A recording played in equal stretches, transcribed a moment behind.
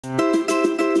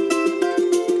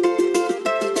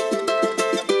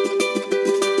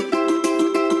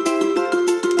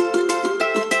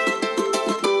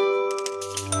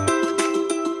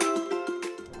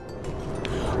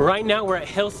Right now we're at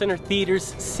Hale Centre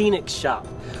Theatre's Scenic Shop,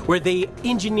 where they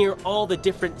engineer all the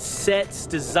different sets,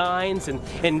 designs,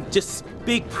 and just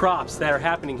big props that are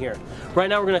happening here. Right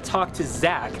now we're going to talk to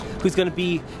Zach, who's going to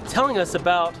be telling us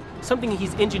about something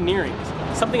he's engineering,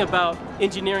 something about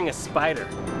engineering a spider.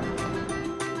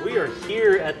 We are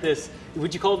here at this,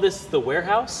 would you call this the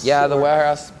warehouse? Yeah, the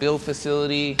warehouse, build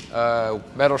facility,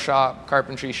 metal shop,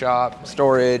 carpentry shop,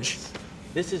 storage.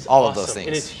 This is all awesome. of those things.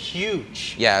 And it's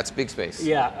huge. Yeah, it's big space.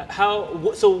 Yeah.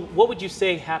 So what would you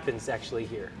say happens actually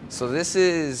here? So this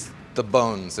is the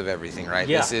bones of everything, right?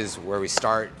 Yeah. This is where we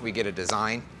start. We get a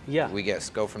design. Yeah. We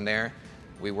go from there.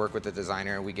 We work with the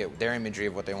designer. We get their imagery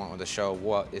of what they want with the show,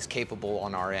 what is capable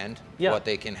on our end, yeah. what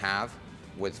they can have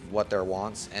with what their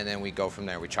wants, and then we go from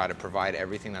there. We try to provide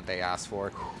everything that they ask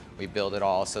for. We build it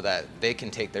all so that they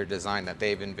can take their design that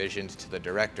they've envisioned to the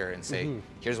director and say,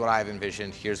 here's what I've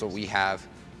envisioned, here's what we have.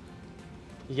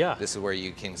 Yeah. This is where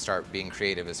you can start being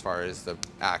creative as far as the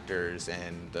actors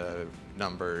and the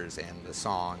numbers and the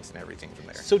songs and everything from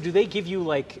there. So do they give you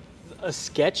like a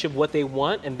sketch of what they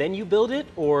want and then you build it,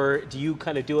 or do you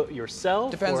kind of do it yourself?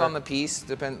 Depends on the piece.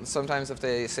 Sometimes if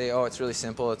they say, oh, it's really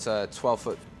simple, it's a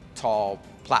 12-foot tall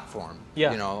platform.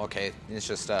 Yeah. You know, okay, it's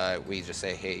just, we just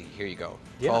say, hey, here you go.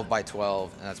 Yeah. 12 by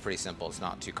 12, and that's pretty simple. It's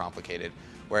not too complicated.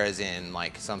 Whereas in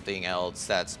like something else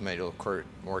that's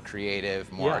more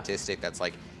creative, more artistic, that's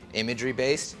like imagery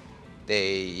based,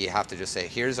 you have to just say,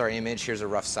 here's our image, here's a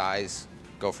rough size,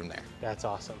 go from there. That's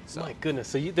awesome. So. My goodness.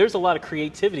 So there's a lot of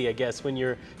creativity, I guess, when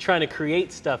you're trying to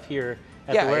create stuff here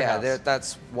at the warehouse. Yeah,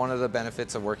 that's one of the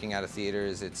benefits of working at a theater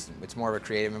is it's more of a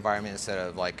creative environment instead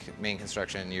of like main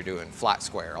construction, you're doing flat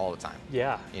square all the time.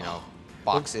 Yeah. You know,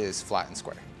 boxes, flat and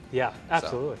square. Yeah,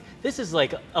 absolutely. So. This is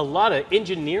like a lot of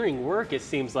engineering work, it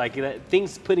seems like, that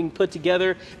things put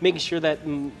together, making sure that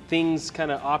things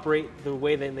kind of operate the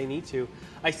way that they need to.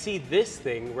 I see this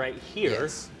thing right here.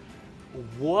 Yes.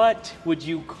 What would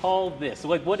you call this?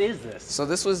 Like, what is this? So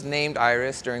this was named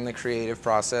Iris during the creative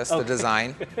process, the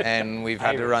design, and we've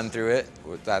had to run through it.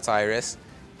 That's Iris.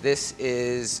 This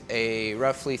is a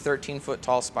roughly 13-foot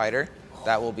tall spider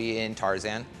that will be in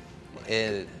Tarzan.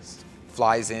 It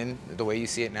flies in the way you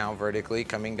see it now, vertically,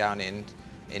 coming down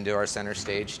into our center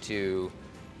stage to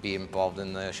be involved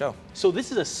in the show. So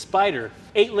this is a spider,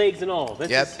 8 legs and all.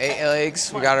 Yep, 8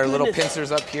 legs. We got our little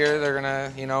pincers up here. They're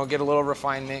gonna, you know, get a little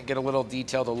refinement, get a little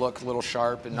detail to look a little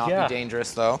sharp and not be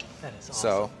dangerous though. That is awesome.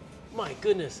 So, my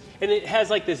goodness. And it has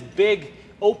like this big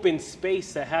open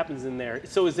space that happens in there.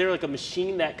 So is there like a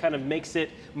machine that kind of makes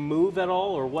it move at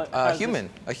all, or what? A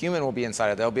human will be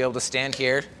inside it. They'll be able to stand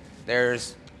here.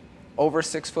 There's over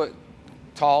 6 foot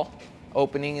tall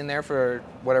opening in there for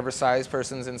whatever size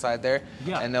person's inside there.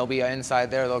 Yeah. And they'll be inside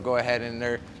there. They'll go ahead and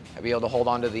they'll be able to hold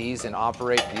onto these and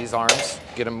operate these arms,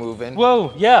 get them moving.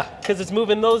 Whoa, yeah, because it's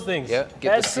moving those things. Yep,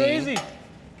 that's crazy.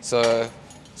 So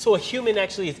a human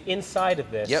actually is inside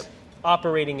of this. Yep.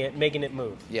 Operating it, making it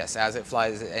move. Yes, as it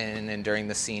flies in and during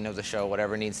the scene of the show,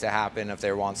 whatever needs to happen, if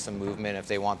there wants some movement, if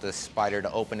they want the spider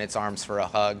to open its arms for a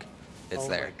hug, it's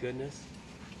there. Oh my goodness.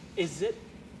 Is it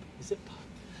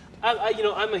you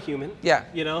know, I'm a human. Yeah.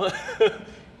 You know,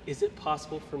 is it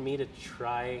possible for me to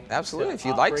try? Absolutely, to if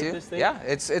you'd like operate to. this thing? Yeah,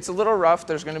 it's a little rough.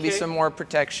 There's going to be some more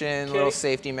protection, little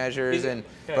safety measures,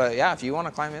 but yeah, if you want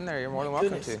to climb in there, you're more than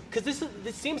welcome to. Because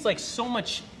this seems like so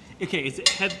much. Okay, is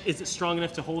it strong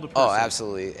enough to hold a person? Oh,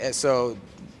 absolutely. So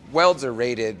welds are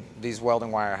rated. These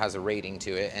welding wire has a rating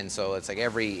to it, and so it's like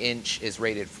every inch is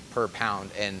rated per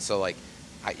pound, and so like,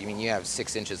 I mean, you have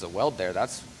 6 inches of weld there.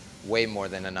 That's way more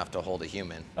than enough to hold a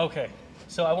human. Okay,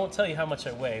 so I won't tell you how much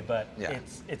I weigh, but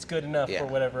it's good enough for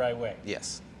whatever I weigh.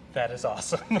 Yes. That is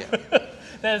awesome. Yeah.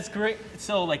 That is great.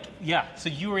 So like, yeah, so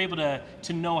you were able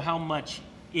to know how much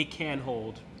it can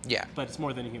hold. Yeah. But it's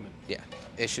more than a human. Yeah,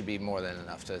 it should be more than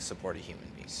enough to support a human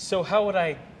being. So how would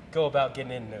I go about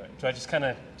getting into it? Do I just kind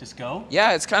of go?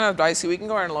 Yeah, it's kind of dicey. We can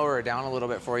go ahead and lower her down a little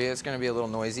bit for you. It's going to be a little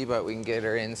noisy, but we can get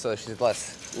her in so she's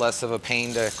less of a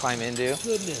pain to climb into.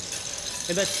 Goodness.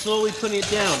 And that's slowly putting it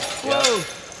down. Whoa! Yeah.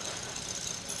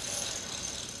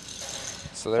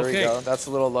 So there we go. That's a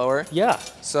little lower. Yeah.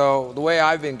 So the way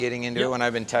I've been getting into it when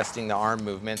I've been testing the arm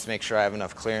movements, make sure I have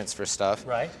enough clearance for stuff,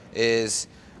 is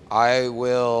I'll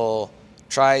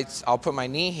put my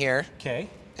knee here. Okay.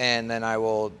 And then I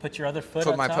will put your other foot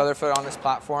put my other foot on this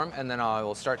platform, and then I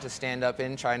will start to stand up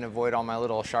in, trying to avoid all my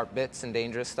little sharp bits and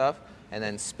dangerous stuff, and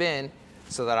then spin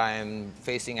so that I am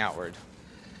facing outward.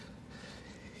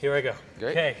 Here I go.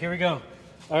 Great. Okay, here we go.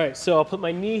 All right, so I'll put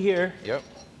my knee here. Yep.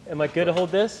 Am I good to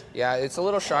hold this? Yeah, it's a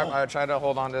little sharp. I try to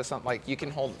hold on to something like you can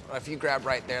hold. If you grab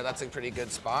right there, that's a pretty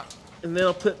good spot. And then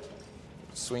I'll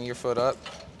swing your foot up.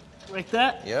 Like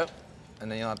that? Yep.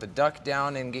 and then you'll have to duck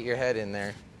down and get your head in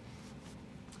there.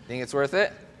 Think it's worth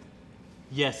it?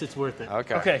 Yes, it's worth it.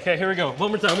 Okay. Okay, here we go.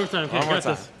 One more time. Okay, One more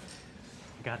time.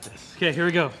 I got this. Okay, here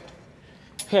we go.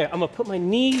 Okay, I'm gonna put my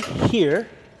knee here.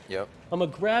 Yep. I'm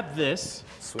gonna grab this.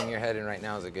 Swing your head in right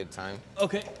now is a good time.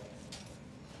 Okay.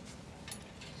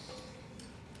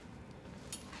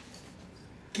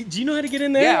 Do you know how to get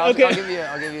in there? Yeah, okay.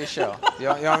 I'll give you a show. You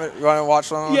want to watch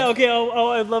one? Yeah, okay,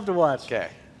 I'd love to watch. Okay.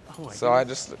 Oh my so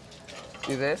goodness. I just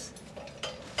do this.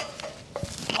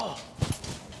 Oh.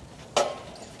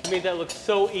 You made that look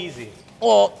so easy.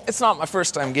 Well, it's not my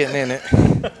first time getting in it.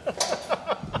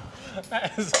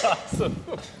 That is awesome.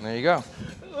 There you go.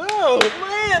 Oh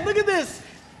man, look at this.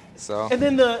 So. And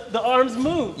then the arms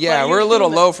move. Yeah, we're a little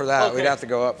low for that. Okay. We'd have to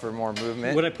go up for more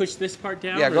movement. Would I push this part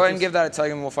down? Yeah, go ahead and give that a tug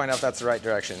and we'll find out if that's the right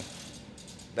direction.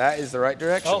 That is the right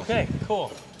direction. Okay,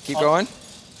 cool. Keep going.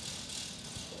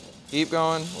 Keep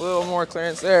going. A little more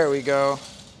clearance. There we go.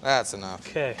 That's enough.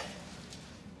 Okay.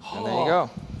 And there you go.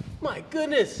 My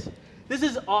goodness. This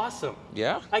is awesome.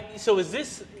 Yeah? So is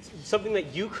this something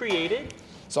that you created?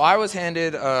 So I was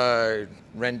handed a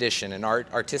rendition, an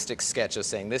artistic sketch of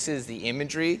saying this is the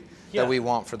imagery that we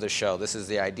want for the show. This is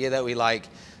the idea that we like.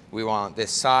 We want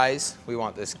this size. We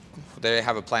want this. They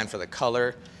have a plan for the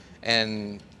color.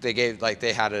 And they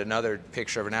had another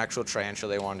picture of an actual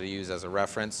tarantula they wanted to use as a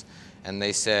reference. And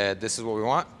they said, this is what we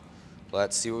want.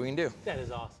 Let's see what we can do. That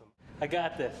is awesome. I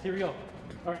got this. Here we go.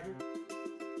 All right.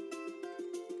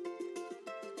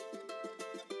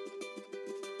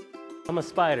 I'm a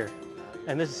spider,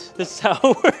 and this is how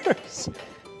it works.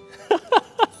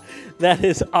 That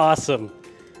is awesome.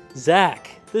 Zach,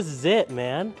 this is it,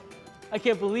 man. I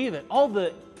can't believe it. All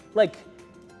the,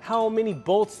 how many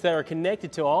bolts that are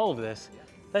connected to all of this.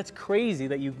 That's crazy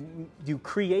that you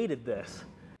created this.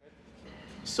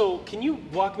 So can you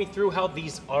walk me through how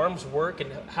these arms work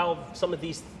and how some of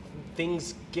these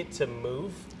things get to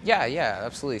move? Yeah,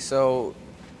 absolutely. So,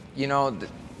 you know,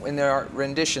 in their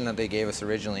rendition that they gave us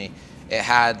originally, it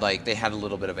had they had a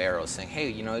little bit of arrows saying, hey,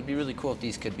 you know, it'd be really cool if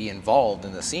these could be involved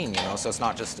in the scene, you know, so it's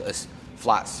not just a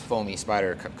flat, foamy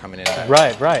spider coming in.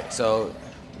 Right. So,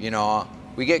 you know,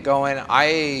 we get going.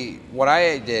 What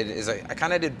I did is I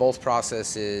kind of did both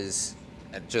processes,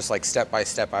 just like step by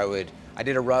step. I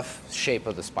did a rough shape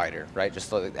of the spider, right?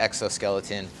 Just like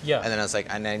exoskeleton. Yeah. And then I was like,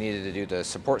 and I needed to do the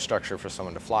support structure for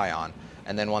someone to fly on.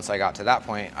 And then once I got to that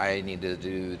point, I needed to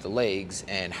do the legs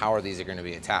and how are these going to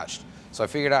be attached. So I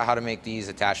figured out how to make these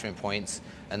attachment points,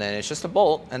 and then it's just a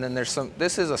bolt, and then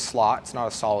this is a slot. It's not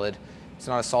a solid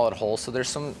hole. So there's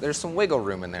some wiggle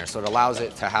room in there, so it allows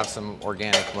it to have some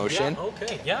organic motion. Yeah,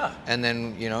 okay, yeah. And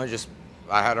then, you know,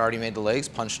 I had already made the legs,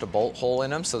 punched a bolt hole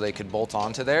in them so they could bolt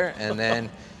onto there, and then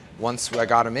once I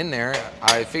got them in there,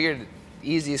 I figured the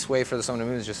easiest way for someone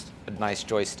to move is just a nice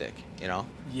joystick, you know?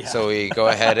 Yeah. So we go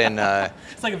ahead and...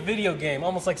 it's like a video game,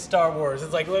 almost like Star Wars.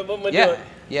 It's like, what am I doing?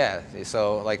 Yeah.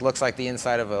 So looks like the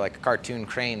inside of a cartoon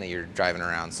crane that you're driving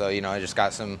around. So, you know, I just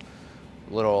got some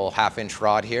little 1/2-inch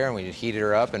rod here, and we heated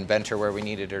her up and bent her where we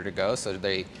needed her to go so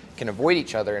they can avoid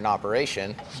each other in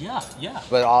operation. Yeah.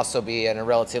 But also be in a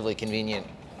relatively convenient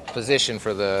position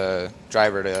for the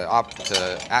driver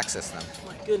to access them. Oh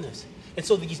my goodness. And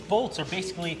so these bolts are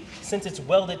basically, since it's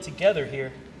welded together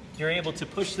here, you're able to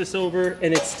push this over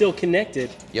and it's still connected.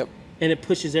 Yep. And it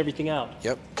pushes everything out.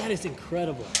 Yep. That is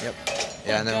incredible. Yep.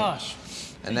 Yeah, gosh.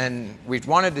 And then we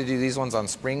wanted to do these ones on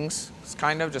springs,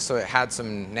 kind of, just so it had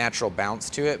some natural bounce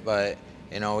to it. But,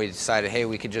 you know, we decided, hey,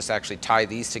 we could just actually tie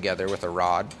these together with a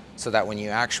rod so that when you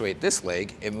actuate this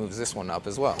leg, it moves this one up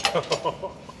as well.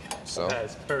 So that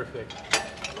is perfect.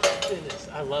 Goodness,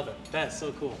 I love it. That's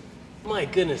so cool. My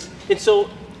goodness. And so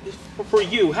for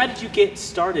you, how did you get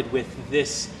started with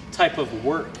this type of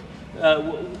work?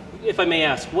 If I may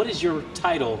ask, what is your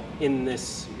title in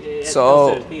this Hale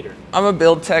Centre Theatre? I'm a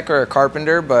build tech or a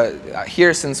carpenter, but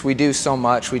here, since we do so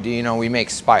much, we make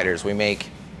spiders, we make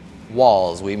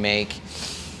walls, we make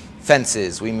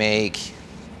fences, we make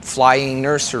flying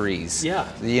nurseries. Yeah.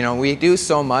 You know, we do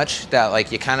so much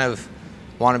that you kind of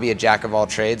want to be a jack of all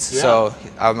trades. Yeah. So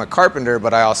I'm a carpenter,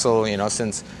 but I also, you know,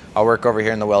 since I'll work over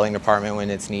here in the welding department when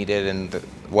it's needed, and the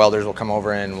welders will come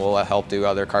over and we'll help do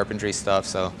other carpentry stuff.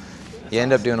 So you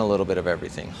end up doing a little bit of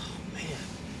everything. Oh, man.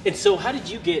 And so how did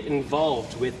you get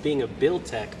involved with being a build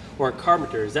tech or a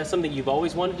carpenter? Is that something you've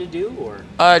always wanted to do, or?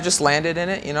 I just landed in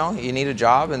it, you know. You need a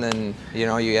job, and then, you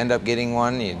know, you end up getting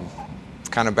one. You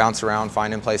kind of bounce around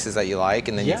finding places that you like,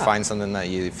 and then you find something that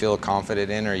you feel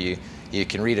confident in, or you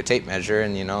can read a tape measure,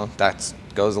 and, you know, that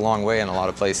goes a long way in a lot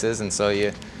of places. And so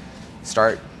you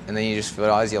start, and then you just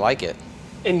realize you like it.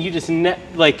 And you just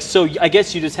so I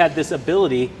guess you just had this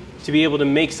ability to be able to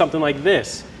make something like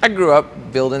this? I grew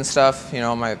up building stuff. You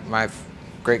know, my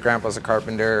great-grandpa's a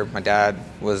carpenter. My dad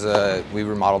was we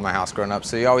remodeled my house growing up,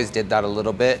 so he always did that a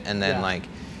little bit. And then like,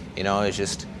 you know, it's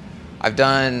just, I've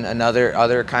done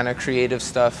other kind of creative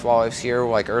stuff while I was here.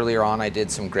 Like earlier on, I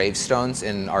did some gravestones,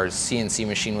 and our CNC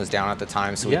machine was down at the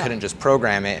time, so we couldn't just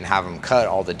program it and have them cut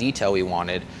all the detail we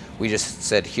wanted. We just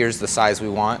said, here's the size we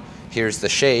want, here's the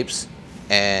shapes,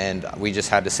 and we just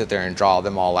had to sit there and draw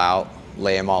them all out,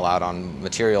 lay them all out on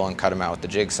material, and cut them out with the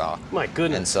jigsaw. My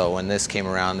goodness. And so when this came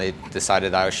around, they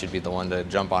decided I should be the one to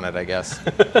jump on it, I guess.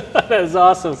 That is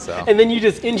awesome. So. And then you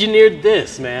just engineered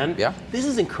this, man. Yeah. This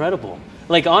is incredible.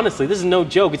 Like, honestly, this is no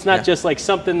joke. It's not just like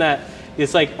something that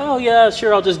it's like, oh yeah,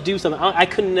 sure, I'll just do something. I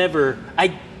could never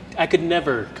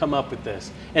come up with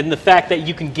this. And the fact that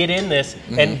you can get in this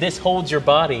and this holds your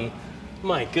body,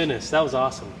 my goodness, that was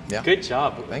awesome. Yeah. Good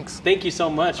job. Thanks. Thank you so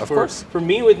much for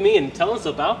meeting with me and telling us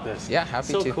about this. Yeah,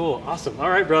 happy to. So cool. Awesome. All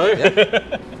right, brother.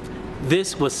 Yeah.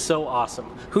 This was so awesome.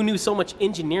 Who knew so much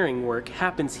engineering work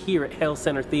happens here at Hale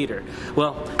Centre Theatre?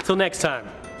 Well, till next time.